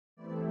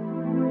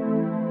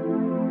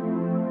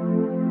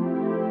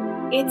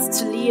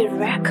It's TULIA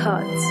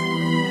Records.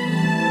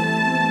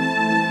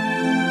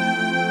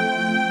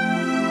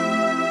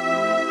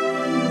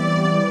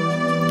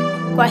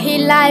 Kwa hii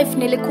life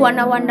nilikuwa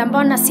na wanda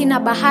mbona sina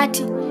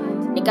bahati.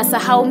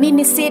 Nikasahau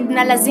mini seed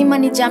na lazima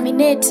ni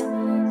germinate.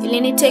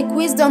 Ilini take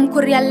wisdom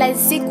kurealize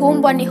si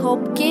kuumbwa ni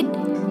hope kid.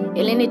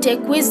 Ilini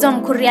take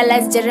wisdom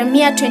kurealize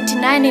Jeremiah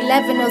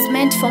 29:11 was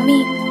meant for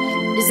me.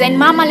 Design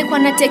mama alikuwa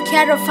na take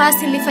care of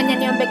us, ilifanya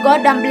niombe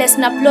God and bless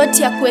na plot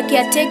ya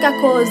kuwekea take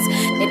cause.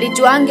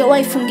 Nilijua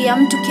angewaifungia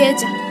mtu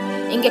keja.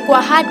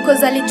 Ingekuwa hard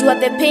cause alijua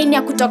the pain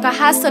ya kutoka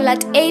hustle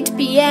at 8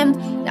 PM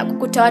na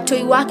kukuta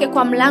watoi wake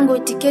kwa mlango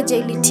itikeja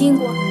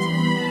ilitingwa.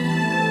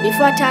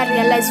 Before I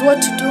realize what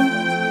to do,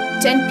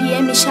 10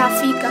 PM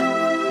ishafika.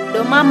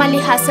 Do mama li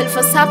hustle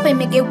for supper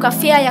imegeuka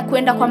fare ya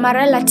kwenda kwa my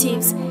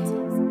relatives.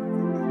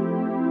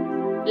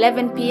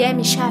 11 PM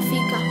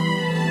ishafika.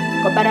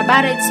 Kwa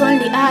barabara it's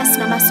only us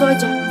na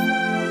masoja.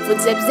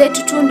 Footsteps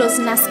zetu tu ndo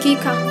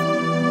zinasikika.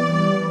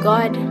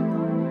 God,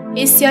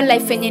 is your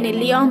life yenye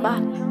niliomba.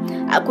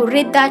 I could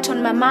read that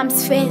on my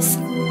mom's face.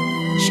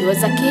 She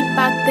was a kid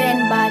back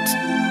then, but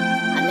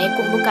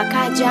anaikumbuka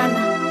kaa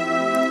jana.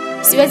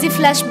 Siwezi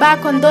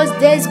flashback on those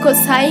days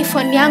cause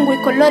iPhone yangu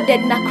iko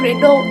loaded na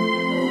credo.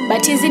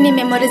 But hizi ni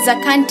memories za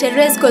can't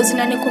erase cause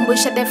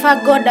zinanikumbusha the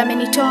fact God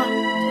amenitoa.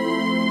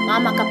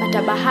 Mama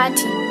akapata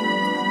bahati,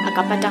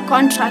 akapata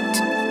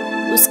contract.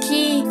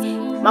 Uski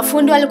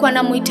mafundi walikuwa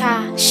namuita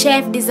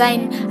chef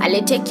design,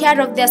 ale take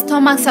care of their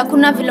stomachs,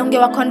 hakuna vilonge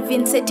wa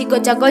convince eti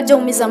goja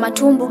umiza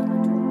matumbo.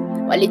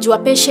 Walijua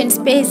patience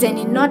pays and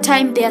in no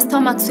time their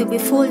stomachs will be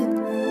full.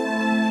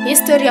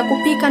 History ya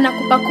kupika na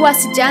kupakua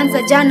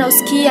sijaanza jana.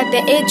 Uski at the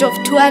age of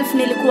 12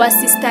 nilikuwa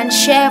assistant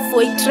chef,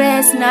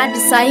 waitress na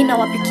designer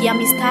wapikia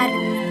mistari.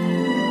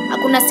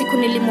 Hakuna siku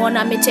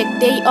nilimuona ametake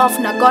day off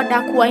na God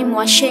hakuwa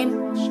imwa shame.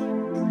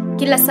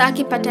 Kila saa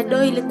akipata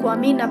doi ilikuwa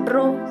mimi na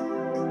bro.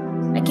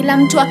 Na kila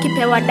mtu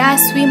akipewa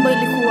das wimbo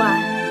ilikuwa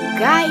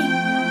guy